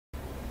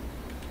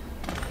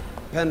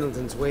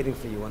Pendleton's waiting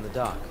for you on the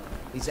dock.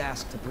 He's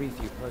asked to brief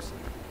you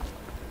personally.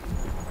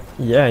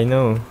 Yeah, I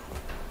know.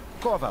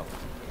 Corvo.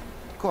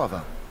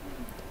 Corvo.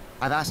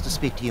 I've asked to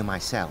speak to you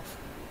myself.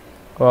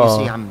 Oh,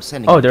 you see, I'm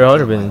sending there are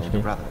other my villains older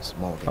here. brothers,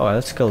 more than Oh,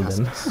 let's kill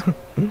them. cousins.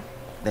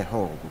 They're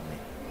horrible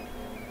men.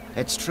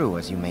 It's true,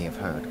 as you may have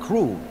heard.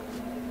 Cruel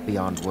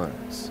beyond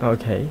words.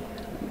 Okay.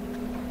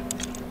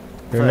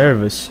 You're Fred,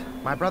 nervous.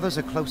 My brothers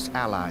are close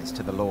allies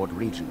to the Lord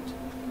Regent,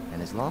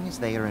 and as long as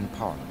they are in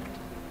Parliament,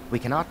 we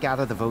cannot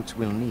gather the votes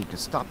we'll need to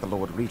stop the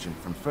Lord Regent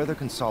from further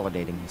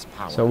consolidating his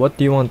power. So what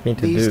do you want me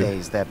to These do?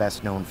 days, they're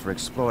best known for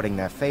exploiting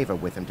their favor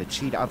with him to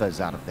cheat others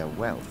out of their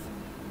wealth.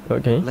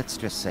 Okay. Let's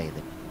just say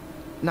that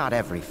not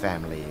every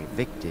family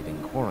evicted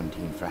and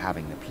quarantined for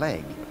having the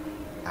plague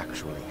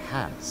actually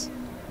has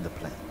the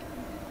plague.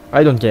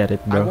 I don't get it,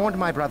 I bro. warned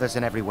my brothers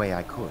in every way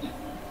I could.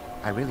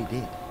 I really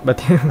did.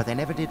 But But they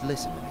never did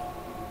listen to me.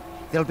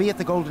 They'll be at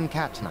the Golden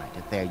Cat tonight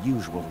at their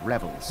usual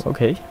revels.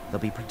 okay. They'll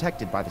be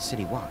protected by the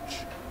City Watch,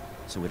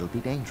 so it'll be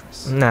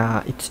dangerous.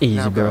 Nah, it's easy,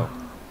 Now bro. go.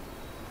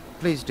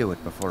 Please do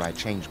it before I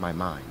change my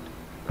mind.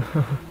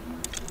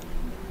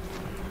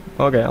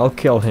 Okay, I'll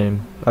kill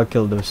him. I'll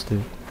kill those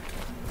two.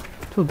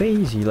 It will be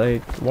easy,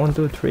 like 1,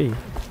 2, 3.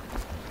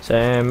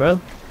 Samuel,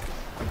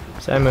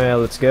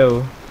 let's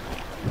go.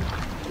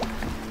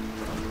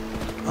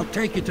 I'll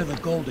take you to the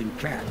Golden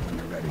Cat when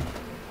you're ready.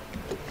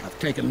 I've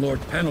taken Lord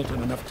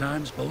Pendleton enough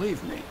times,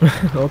 believe me.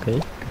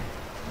 Okay.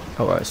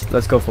 Alright,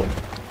 let's go for.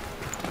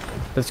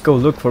 Let's go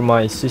look for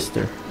my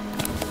sister.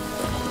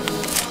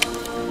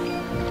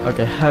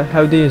 Okay,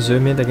 how do you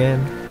zoom it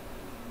again?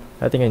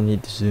 I think I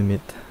need to zoom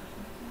it.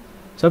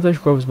 Sometimes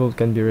crossbow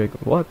can be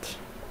what?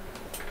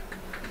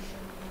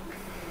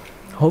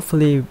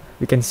 Hopefully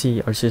we can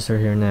see our sister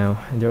here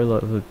now, and there are a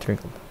lot of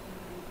trinkled.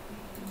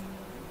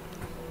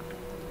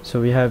 So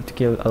we have to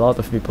kill a lot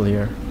of people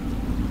here.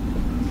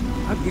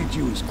 I'll get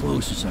you as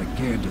close as I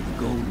can to the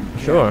Golden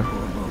Cat, Sure.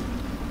 Corvo.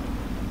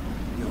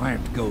 You'll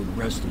have to go the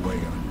rest of the way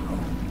on your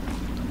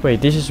own.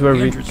 Wait, this is where The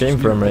we entrance came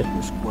is from, near right?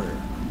 the square.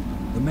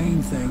 The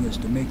main thing is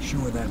to make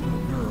sure that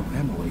little girl,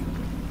 Emily,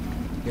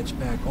 gets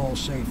back all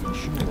safe and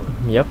sure.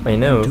 Yep, I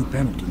know. 2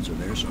 Pendletons are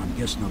there, so I'm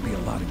guessing there'll be a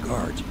lot of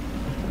guards.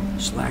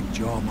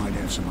 Slackjaw might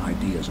have some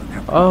ideas on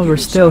how. Oh, we're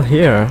still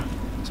here.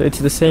 So it's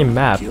the same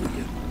map. Kill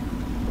you.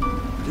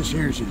 This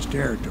here's his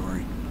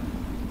territory.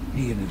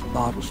 He and his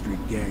Bottle Street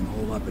gang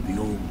hole up at the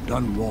old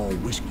Dunwall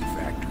whiskey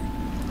factory.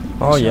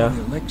 They Oh sell yeah.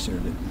 the elixir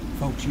that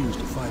folks use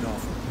to fight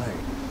off the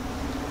plague.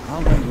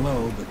 I'll lay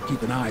low, but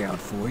keep an eye out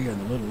for you and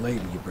the little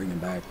lady you're bringing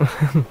back.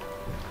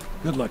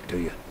 Good luck to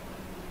you.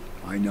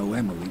 I know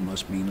Emily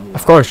must mean a lot.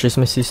 Of course, she's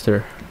my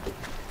sister.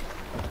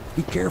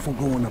 Be careful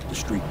going up the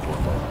street,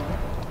 Corvo.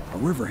 A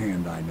river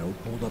hand I know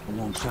pulled up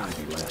alongside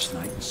me last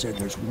night and said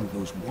there's one of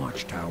those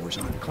watchtowers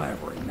on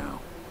Clavering now.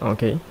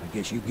 Okay. I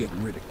guess you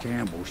getting rid of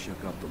Campbell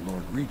shook up the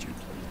Lord Regent.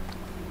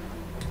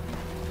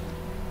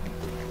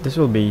 This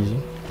will be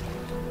easy.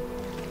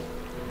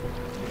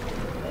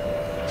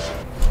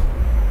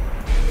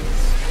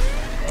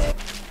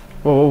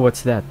 Whoa,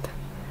 what's that?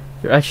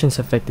 Your actions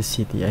affect the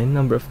city. A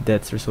number of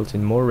deaths results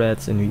in more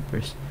rats and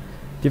weepers.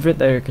 Different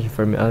directions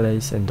from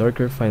allies and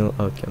darker final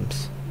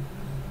outcomes.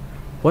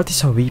 What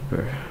is a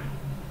weeper?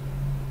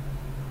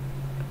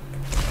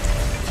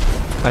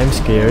 I'm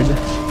scared.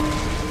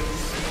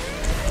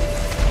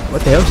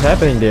 What the hell's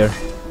happening there?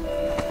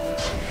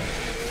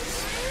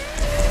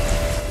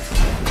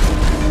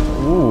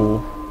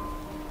 Ooh.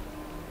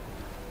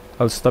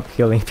 I'll stop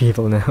killing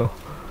people now.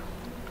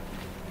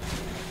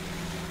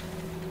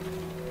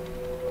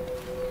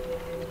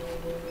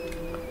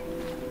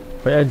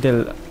 Why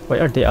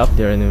are they up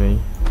there anyway?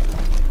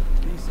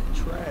 Piece of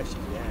trash, if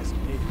you ask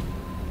me.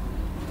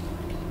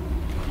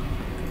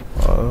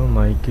 Oh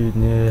my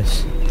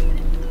goodness.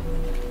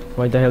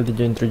 Why the hell did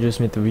you introduce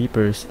me to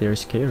Reapers? They're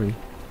scary.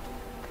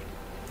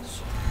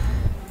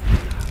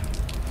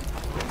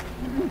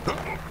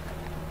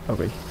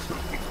 Okay.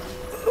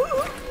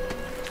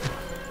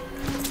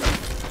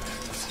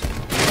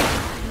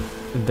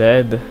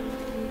 Dead.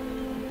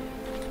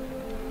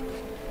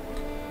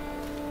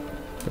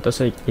 That was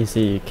like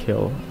easy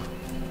kill.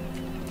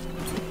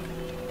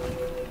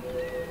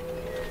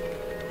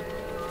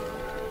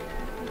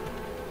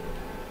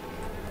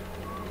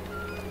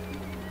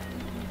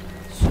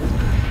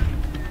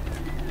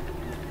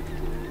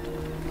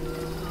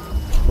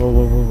 Whoa,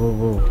 whoa, whoa, whoa,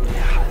 whoa.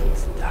 Yeah,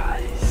 it's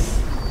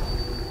nice.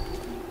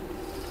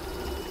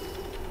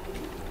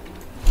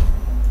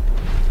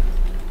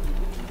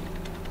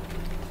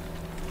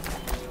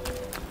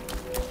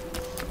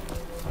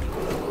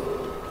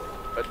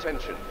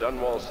 Attention,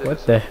 Dunwall citizens.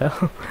 What the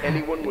hell?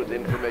 Anyone with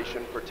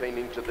information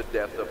pertaining to the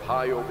death of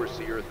High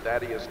Overseer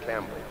Thaddeus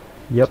Campbell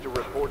Yep. is to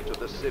report to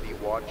the City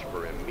Watch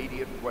for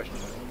immediate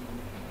questioning.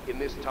 In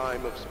this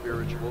time of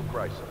spiritual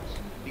crisis,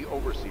 the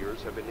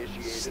Overseers have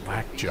initiated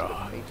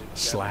Slackjaw.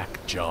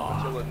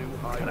 Slackjaw.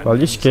 Well,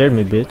 you scared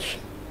me, bitch.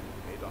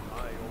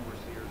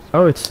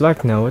 Oh, it's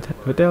Slack now.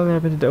 What the hell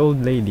happened to the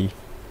old lady?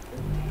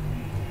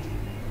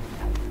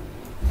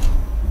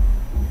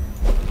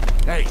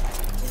 Hey,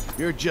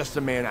 You're just the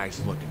man I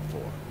was looking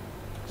for.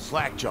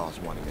 Slackjaw's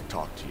wanting to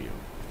talk to you.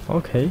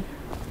 Okay.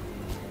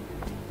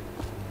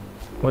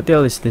 What the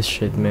hell is this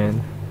shit,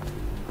 man?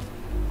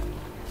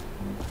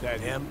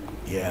 That him?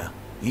 Yeah,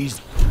 he's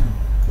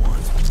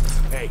One.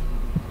 Hey,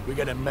 we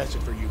got a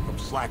message for you from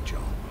Slackjaw.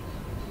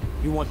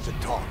 He wants to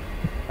talk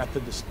at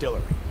the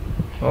distillery.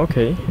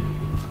 Okay.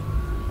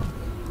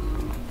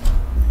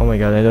 Oh my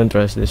god, I don't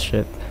trust this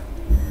shit.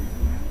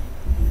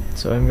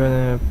 So I'm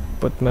gonna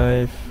put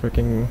my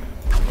freaking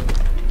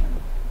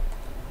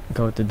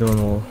go to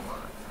Dunwall.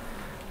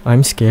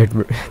 I'm scared,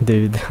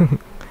 dude.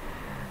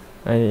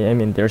 I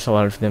mean, there's a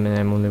lot of them and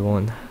I'm only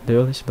one. They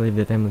always believe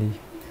that Emily.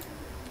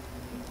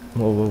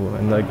 Whoa, whoa, whoa,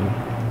 I'm lagging.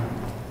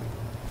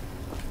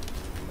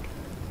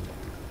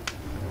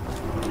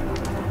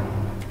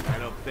 I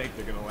don't think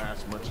they're gonna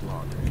last much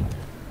longer.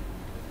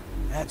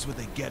 That's what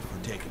they get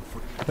for taking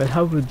free But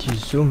how would you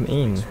zoom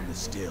in? from the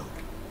still.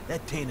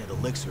 That tainted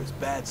elixir is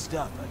bad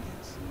stuff, I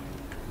guess.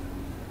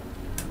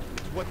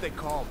 It's what they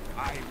call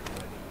eye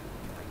bloody,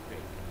 I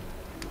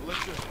think.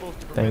 Elixir's supposed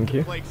to Thank prevent you.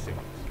 the plague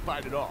sickness,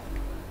 fight it off.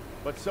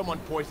 But someone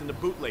poisoned the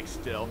bootleg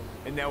still,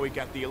 and now we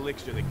got the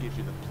elixir that gives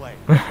you the plague.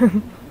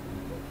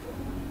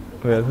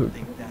 Well, I who?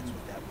 think that's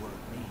what that word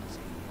means.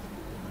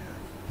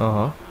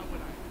 Uh-huh.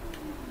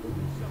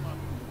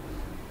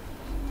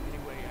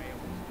 Anyway, I am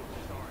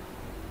still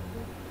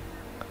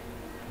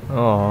sorry.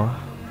 Oh.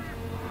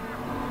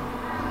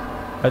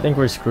 I think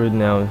we're screwed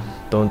now,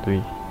 don't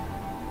we?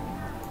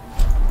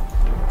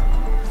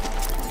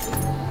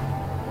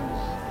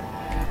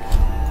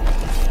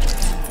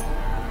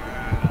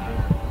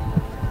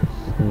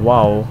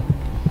 Wow.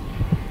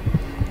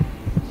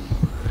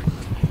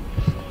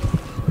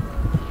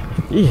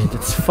 Yeah,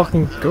 that's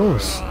fucking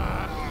gross.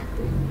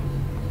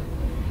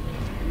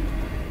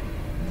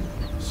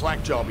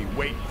 Slackjaw be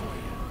waiting for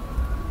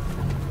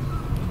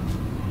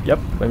you. Yep,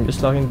 I'm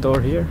just locking the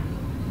door here.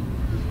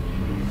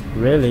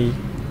 Really?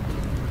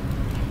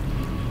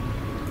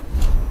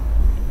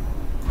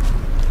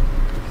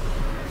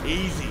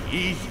 Easy,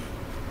 easy.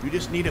 You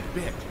just need a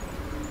bit.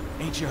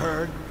 Ain't you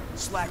heard?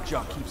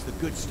 Slackjaw keeps the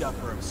good stuff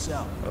for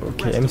himself.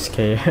 Okay, I'm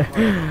scared.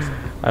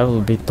 I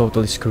will be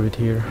totally screwed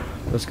here.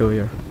 Let's go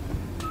here.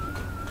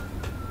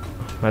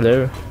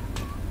 Hello?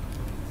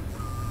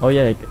 Oh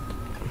yeah.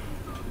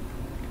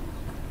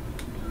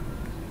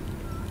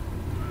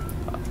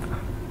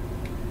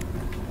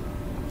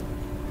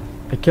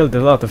 I killed a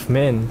lot of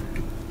men.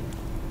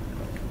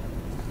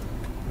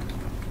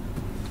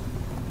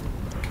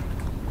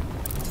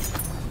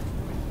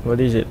 What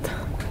is it?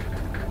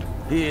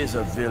 He is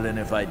a villain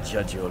if I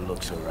judge your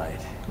looks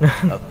aright.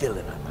 A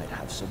villain I might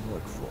have some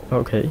work for.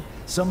 Okay.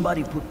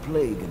 Somebody put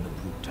plague in the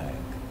brute tank.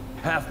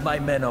 Half my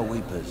men are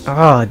weepers.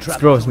 Ah, it's Trapped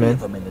gross, 3 man. of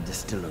them in the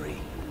distillery.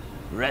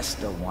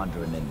 Rest are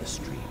wandering in the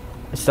stream.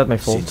 It's not my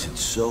fault. Since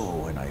it's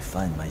so, and I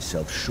find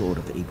myself short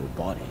of able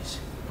bodies,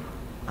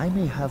 I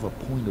may have a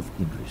point of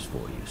interest for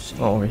you, see?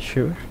 Oh,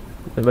 sure.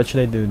 But what should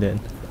I do then?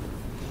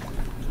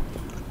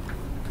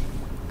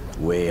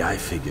 Way I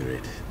figure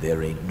it,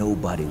 there ain't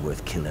nobody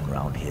worth killing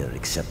round here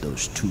except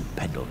those 2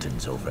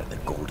 Pendletons over at the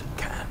Golden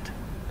Cat.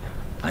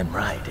 I'm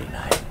right, ain't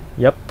I?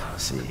 Yep.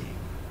 See,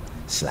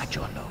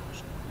 Slackjaw knows.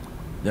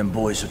 Them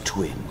boys are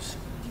twins.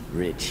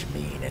 Rich,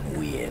 mean, and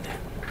weird.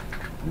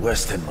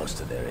 Worse than most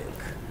of their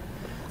ilk.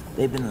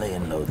 They've been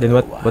laying low Then there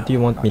a what do you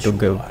while, want me not to sure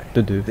go why.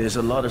 to do? There's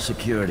a lot of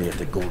security at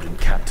the Golden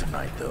Cat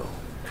tonight, though.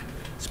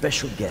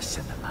 Special guests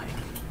and the like.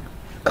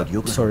 But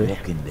you're gonna Sorry.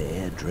 walk in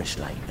there dressed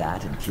like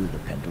that and kill the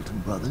Pendleton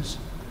brothers?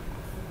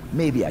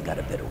 Maybe I got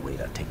a better way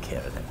to take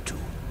care of them too.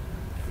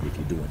 If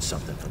you're doing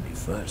something for me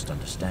first,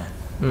 understand?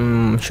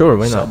 Sure,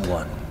 why not?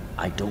 Someone,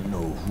 I don't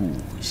know who,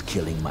 is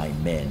killing my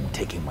men,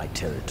 taking my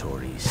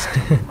territories,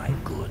 stealing my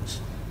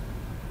goods.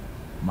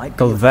 Might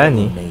be a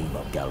Galvani? full name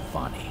of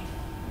Galvani.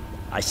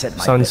 I said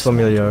my Sounds best man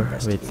to familiar,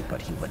 investigate, wait.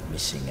 but he went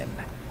missing and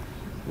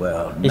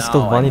well, Is now I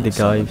Galvani need the guy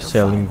someone to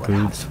selling find what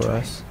goods happened for to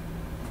him. us?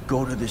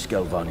 Go to this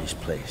Galvani's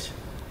place.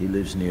 He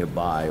lives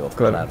nearby off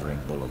Good. Clavering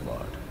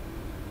Boulevard.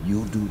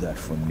 You'll do that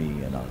for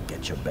me and I'll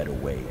get you a better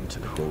way into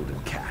the Golden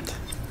Cat.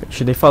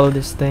 Should I follow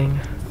this thing?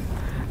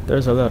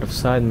 There's a lot of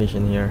side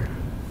mission here.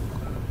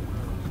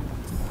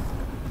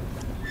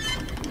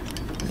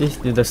 This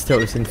dude still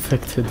is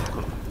infected.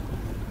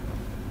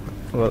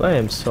 Well, I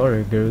am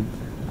sorry, dude.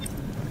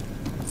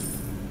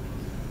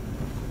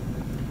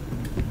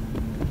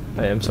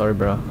 I am sorry,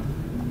 bro.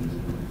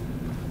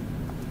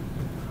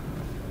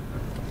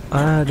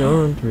 I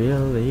don't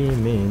really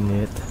mean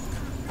it.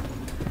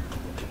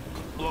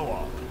 Blow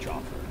off,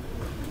 chopper.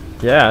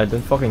 Yeah,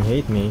 don't fucking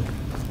hate me.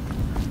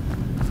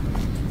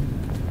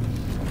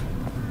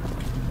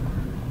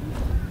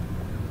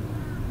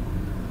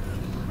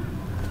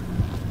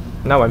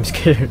 Now I'm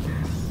scared.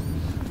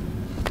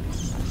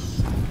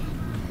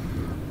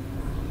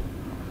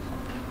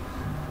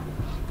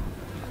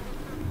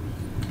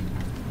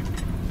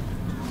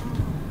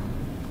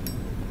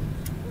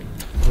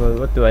 Well,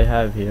 what do I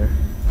have here?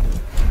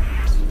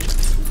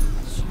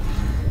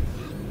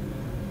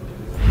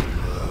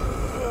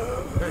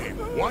 Hey,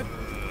 what?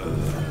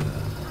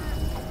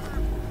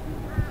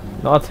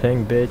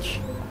 Nothing, bitch.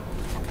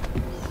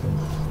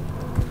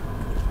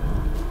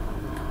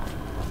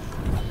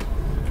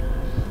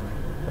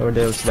 Or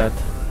there's that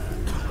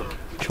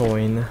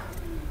join.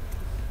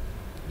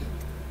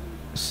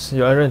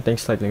 Your iron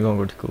takes slightly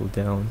longer to cool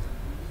down.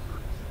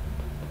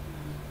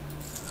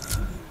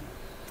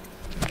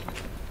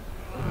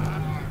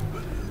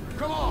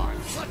 Come on,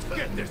 let's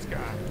get this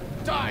guy.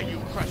 Die, you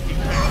crusty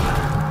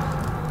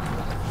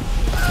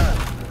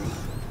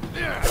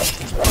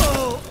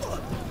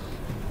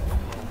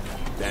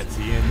That's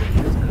the end of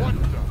his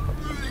wonder.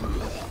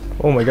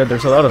 Oh my god,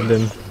 there's a lot of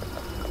them.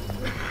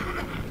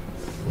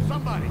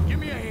 Somebody, give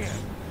me a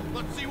hand.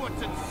 Let's see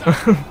what's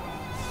inside.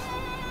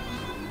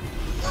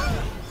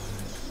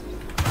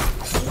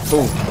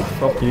 Oh,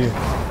 fuck you.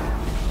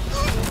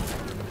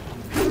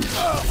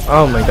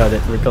 Oh my god,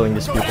 we're killing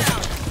these people.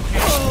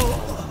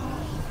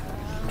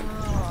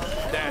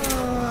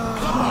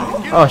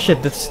 Oh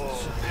shit, that's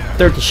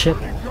dirty shit.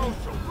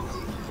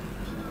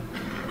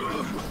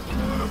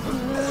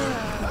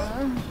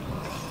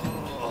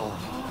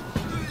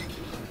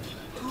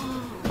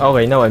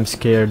 Okay, now I'm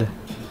scared.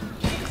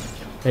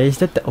 Hey, is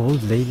that the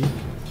old lady?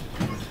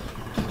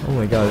 Oh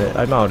my god,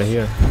 I'm out of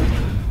here.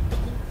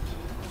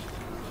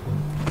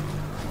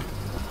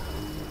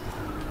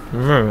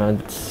 Man,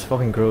 it's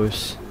fucking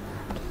gross.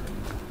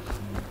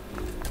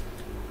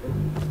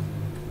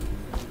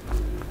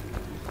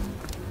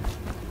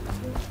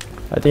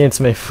 I think it's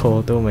my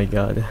fault, oh my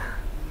god.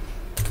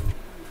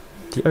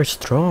 They are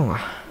strong.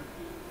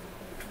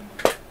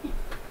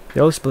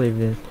 They always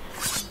believed it.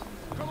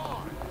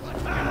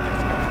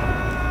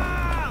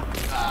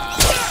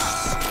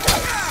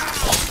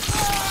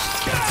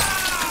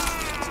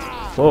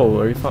 Whoa,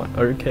 are you fine?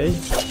 Are you okay?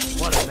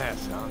 What a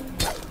mess, huh?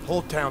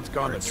 Whole town's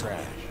gone to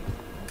trash.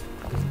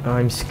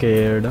 I'm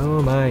scared,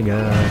 oh my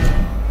god.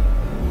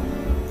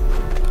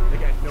 They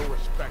got no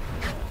respect.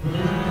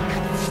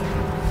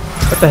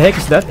 What the heck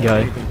is that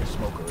guy?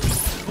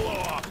 Blow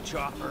off,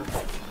 chopper.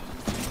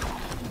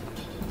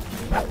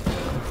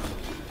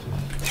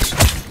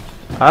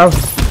 Ow!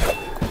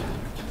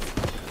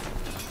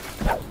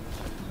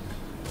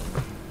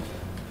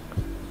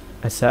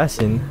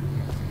 Assassin?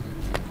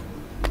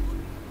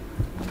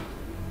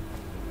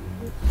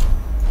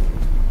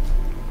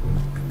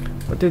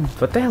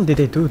 What the hell did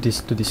they do this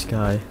to this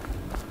guy?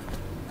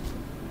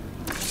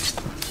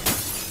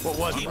 What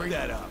was it? Bring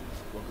that up.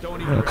 Well,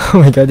 don't even Oh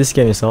my god, this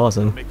game is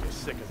awesome. make you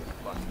sick as a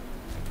fuck.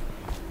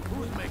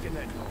 Who's making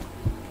that noise?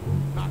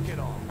 Knock it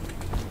off.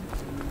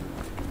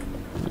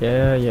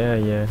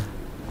 Yeah.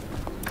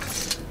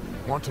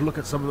 Want to look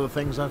at some of the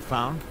things I've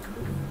found?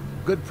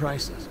 Good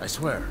prices, I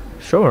swear.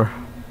 Sure.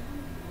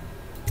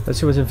 Let's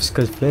see what's in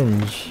Fiscal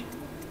Flinch.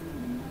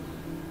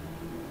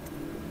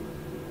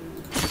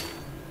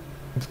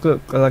 Let's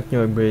collect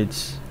new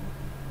upgrades.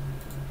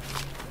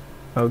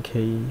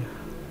 Okay.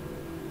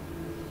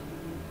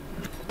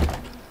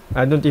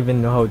 I don't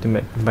even know how to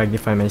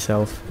magnify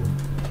myself.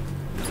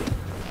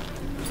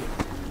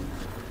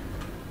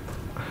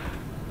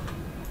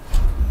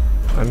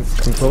 I'm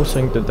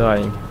closing to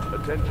dying.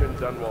 Attention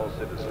Dunwall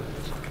citizens.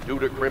 Due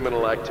to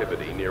criminal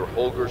activity near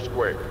Holger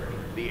Square,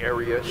 the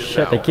area is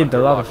Shit, now I killed a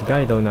under lot of lockdown.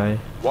 guys, don't I?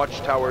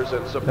 Watchtowers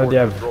and Now support they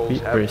have controls have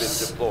been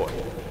Empress. deployed.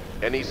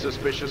 Any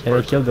suspicious And I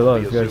person killed a will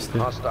lot be of guys assumed too.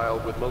 hostile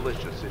with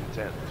malicious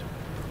intent.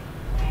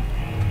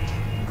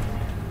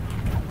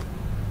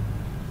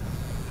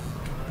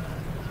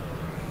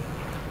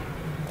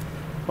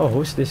 Oh,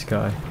 who's this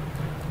guy?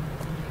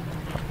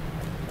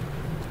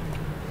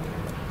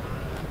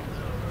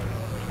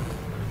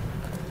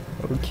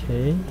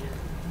 Okay.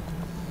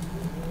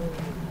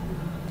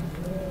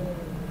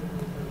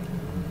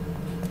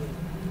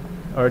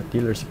 Art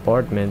dealer's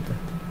apartment.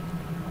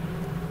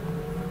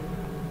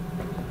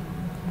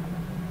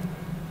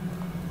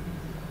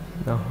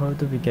 Now how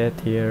do we get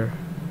here?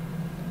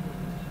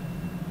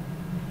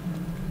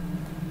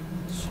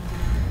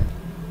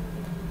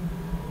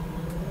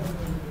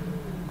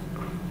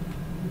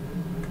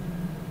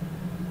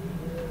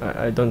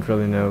 I don't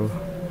really know.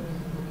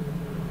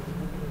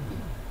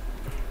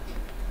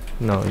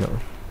 No.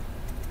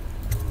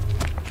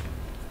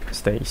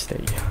 Stay.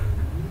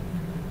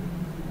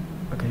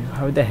 Okay,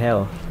 how the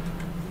hell?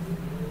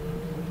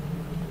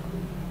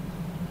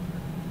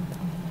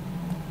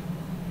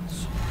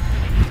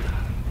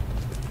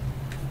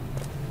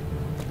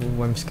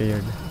 Oh, I'm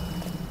scared.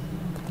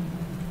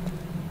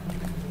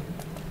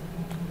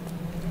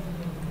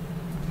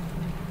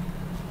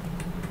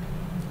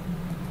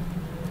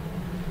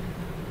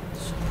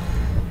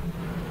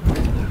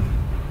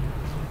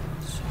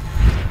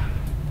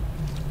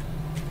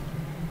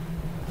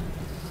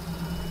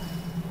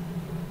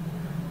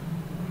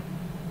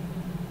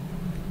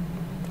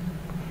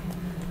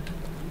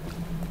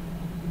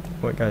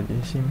 What guy did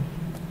you see me?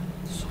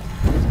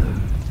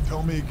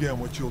 Tell me again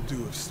what you'll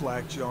do if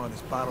Slackjaw and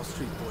his Bottle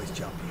Street boys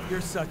jump you.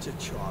 You're such a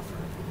choffer.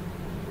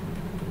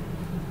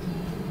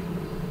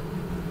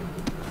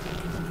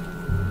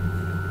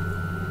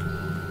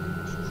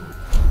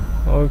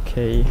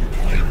 Okay.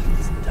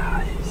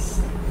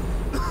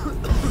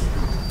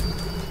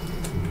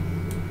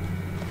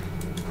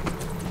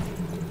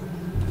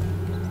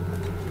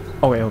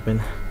 Okay,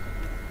 open.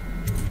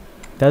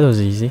 That was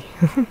easy.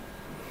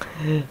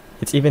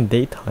 It's even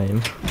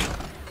daytime.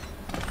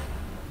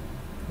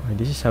 Oh,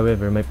 this is,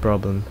 however, my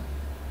problem.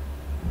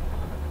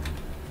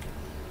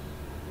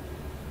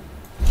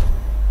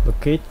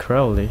 Locate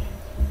Crowley.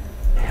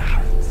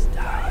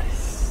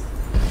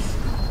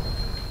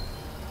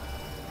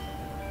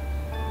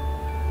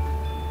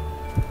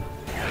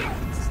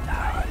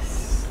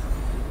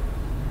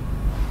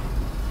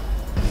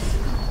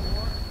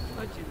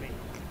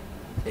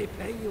 They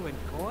pay you in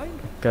coin?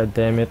 God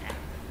damn it.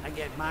 I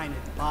get mine in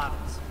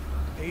bottles.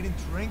 Paid in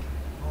drink?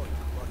 Oh, you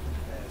lucky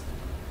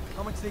bastard.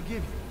 How much they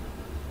give you?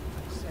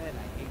 I said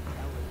I hate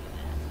telling you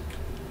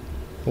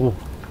that. Oh.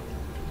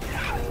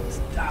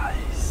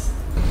 Dice.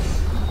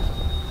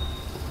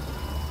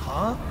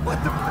 Huh? What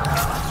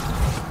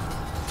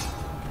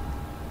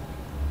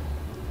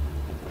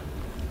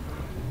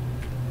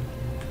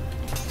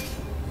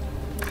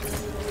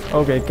the?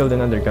 Okay, killed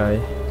another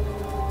guy.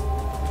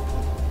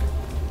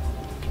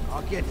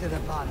 I'll get to the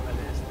bottom of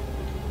this.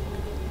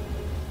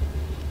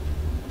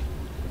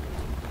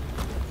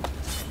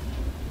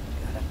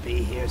 Gotta be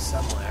here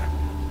somewhere.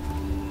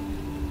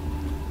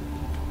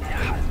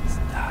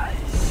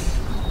 Dice.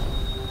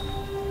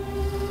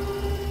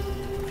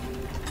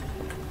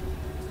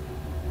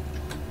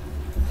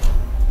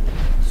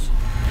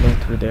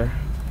 Went through there.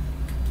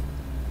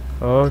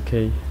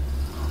 Okay.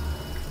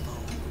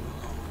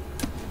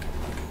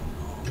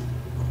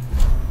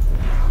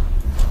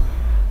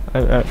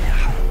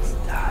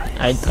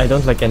 I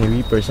don't like any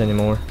Reapers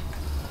anymore.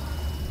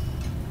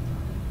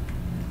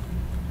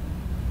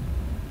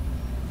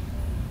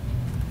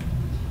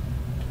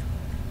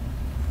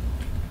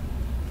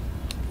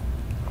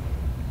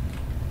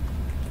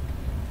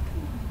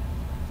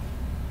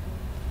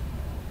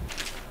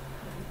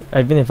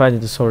 I've been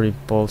invited to Sorry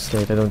Ball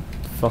State. I don't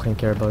fucking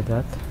care about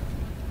that.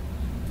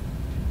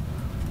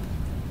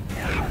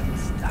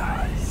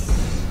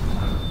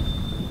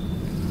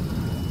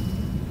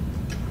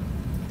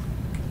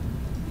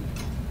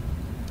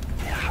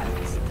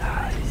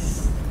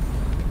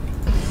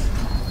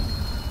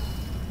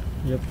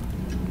 Yep.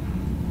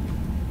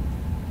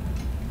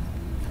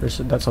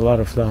 That's a lot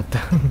of that.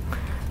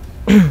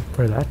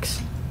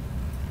 Relax.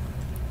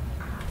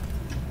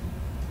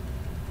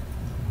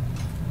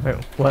 Wait,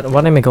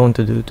 what am I going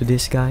to do to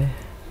this guy?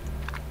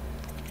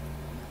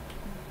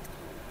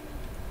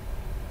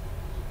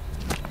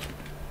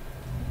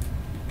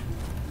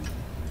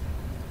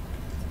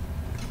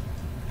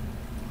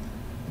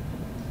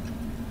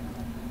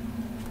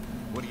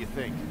 What do you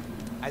think?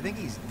 I think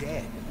he's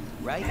dead,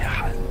 right?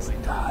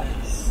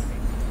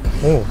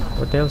 Oh,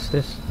 what the hell is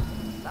this?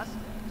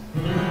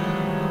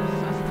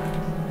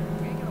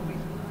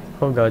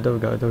 Oh god, oh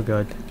god, oh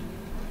god.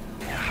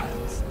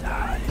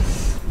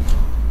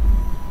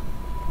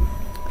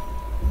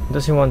 What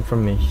does he want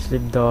from me?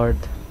 Sleep dart.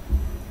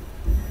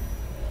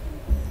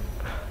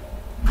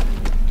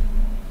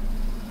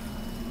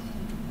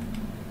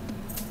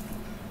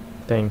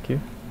 Thank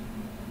you.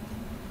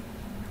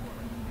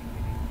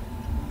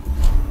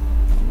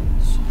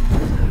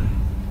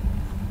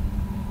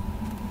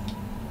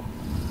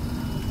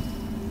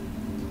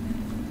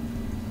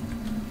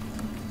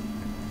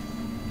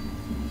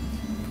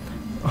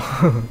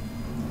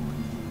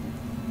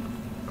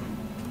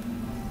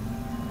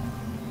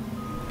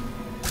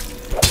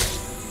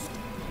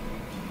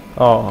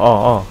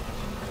 Oh.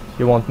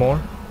 You want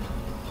more?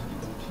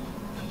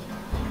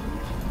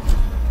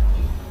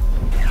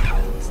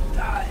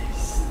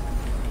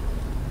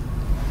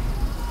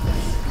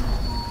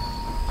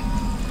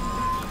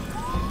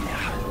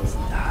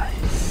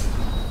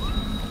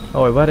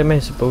 Oh, what am I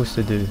supposed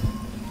to do?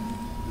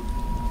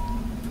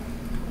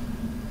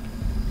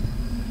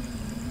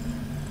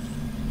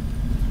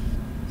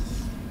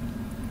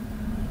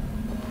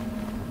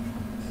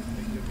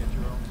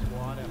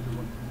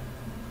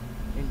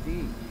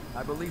 Indeed,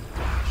 I believe.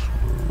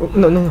 Oh,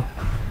 no.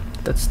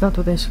 That's not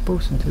what I'm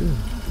supposed to do.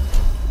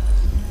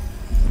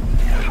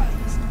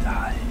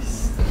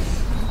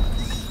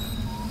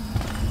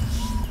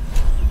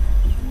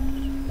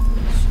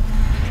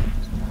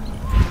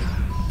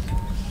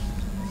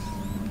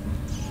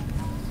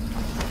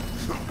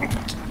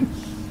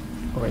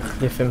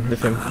 Alright, lift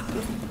him.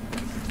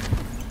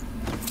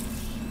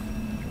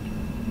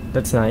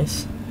 That's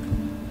nice.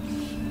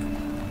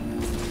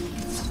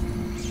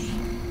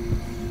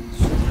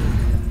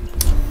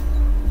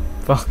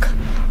 Fuck.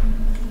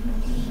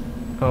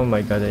 Oh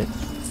my god, I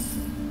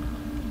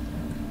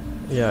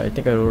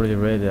think I already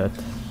read that.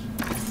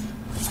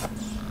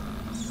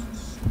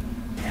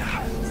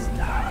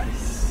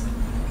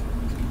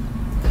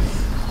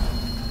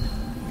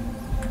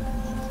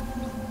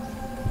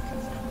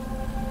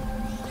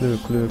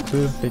 Clue,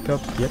 pick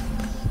up, yep.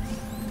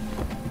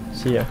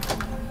 See ya.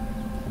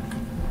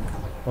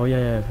 Oh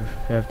yeah,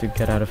 we have to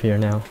get out of here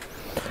now.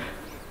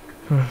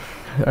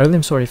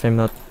 I'm sorry if I'm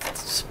not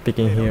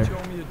speaking here.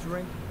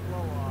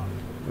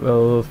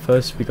 Well,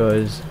 first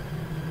because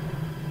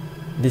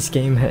this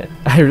game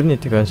I really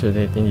need to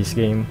concentrate in this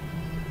game.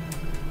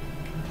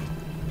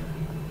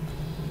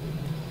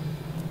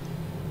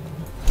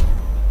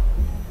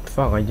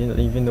 Fuck, I didn't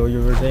even know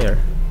you were there.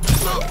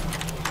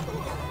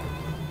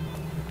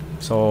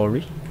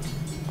 Sorry.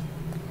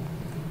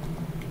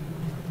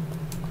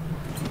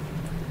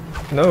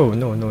 No,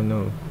 no, no,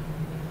 no.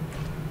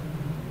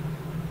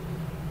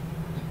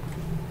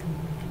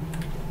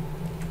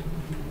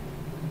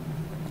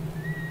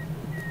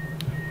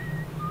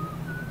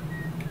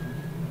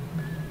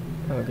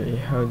 Okay,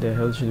 how the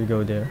hell should we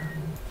go there?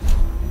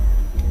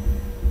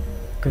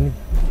 Can you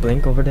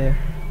blink over there?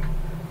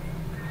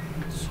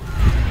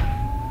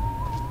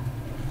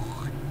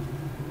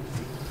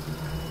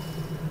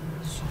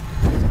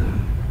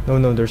 No,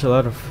 no, there's a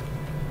lot of...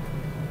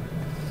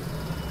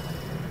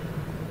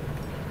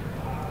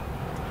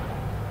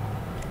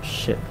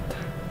 Shit.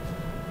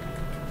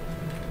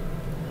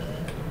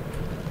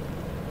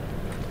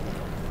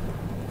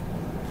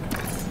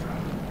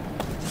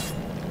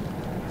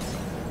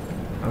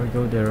 I'll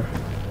go there.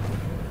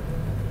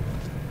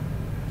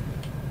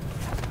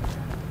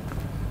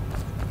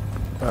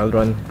 I'll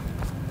run.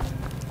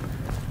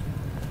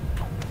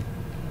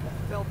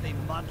 Filthy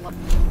mudlum.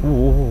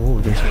 Ooh,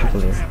 there's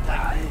people there.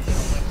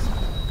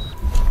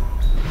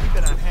 You've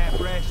been on half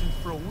rations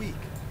for a week.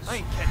 I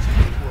ain't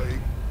catching the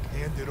plague.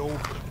 Hand it over.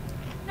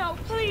 No,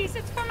 please,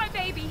 it's for my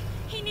baby.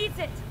 He needs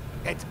it.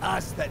 It's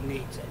us that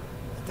needs it.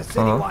 If the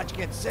city watch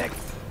gets sick,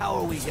 how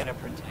are we gonna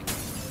protect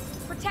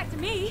it? Protect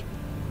me?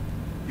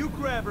 You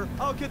grab her,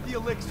 I'll get the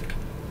elixir.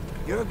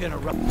 You're gonna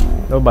run.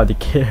 Nobody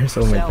cares,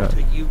 oh my god.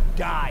 Till you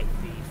die,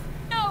 thief.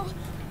 No,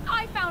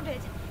 I found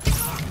it.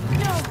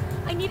 No,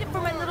 I need it for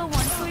my little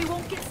one so he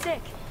won't get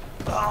sick.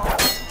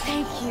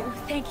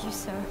 Thank you,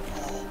 sir.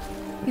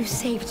 You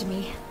saved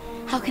me.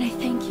 How can I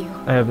thank you?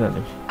 I have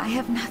nothing. I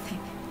have nothing.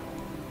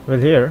 Well,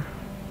 here.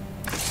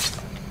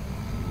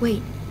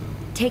 Wait,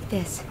 take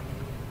this.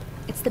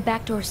 It's the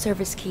backdoor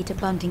service key to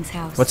Bunting's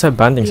house. What's a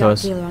Bunting's the art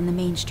house? dealer on the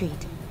main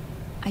street.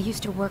 I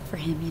used to work for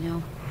him, you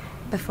know,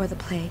 before the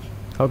plague.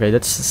 Okay,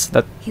 that's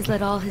that. He's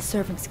let all his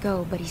servants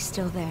go, but he's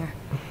still there.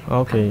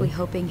 Okay. Probably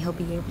hoping he'll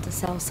be able to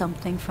sell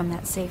something from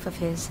that safe of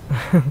his.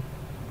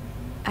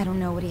 I don't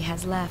know what he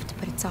has left,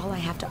 but it's all I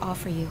have to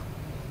offer you.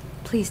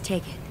 Please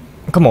take it.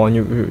 Come on,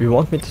 you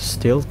want me to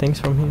steal things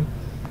from him?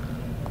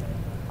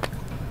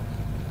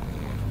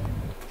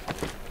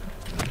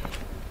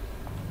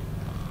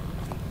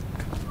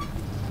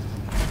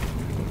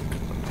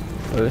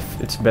 Well,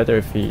 if it's better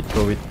if we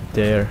throw it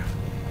there.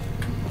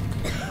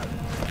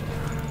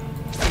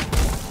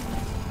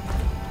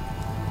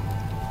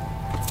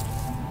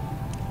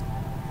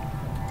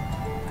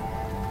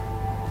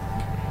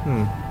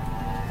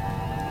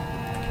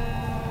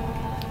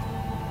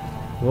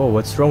 Whoa,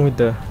 what's wrong with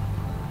the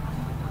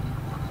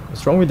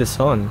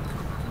sun?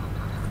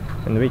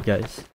 And wait, guys.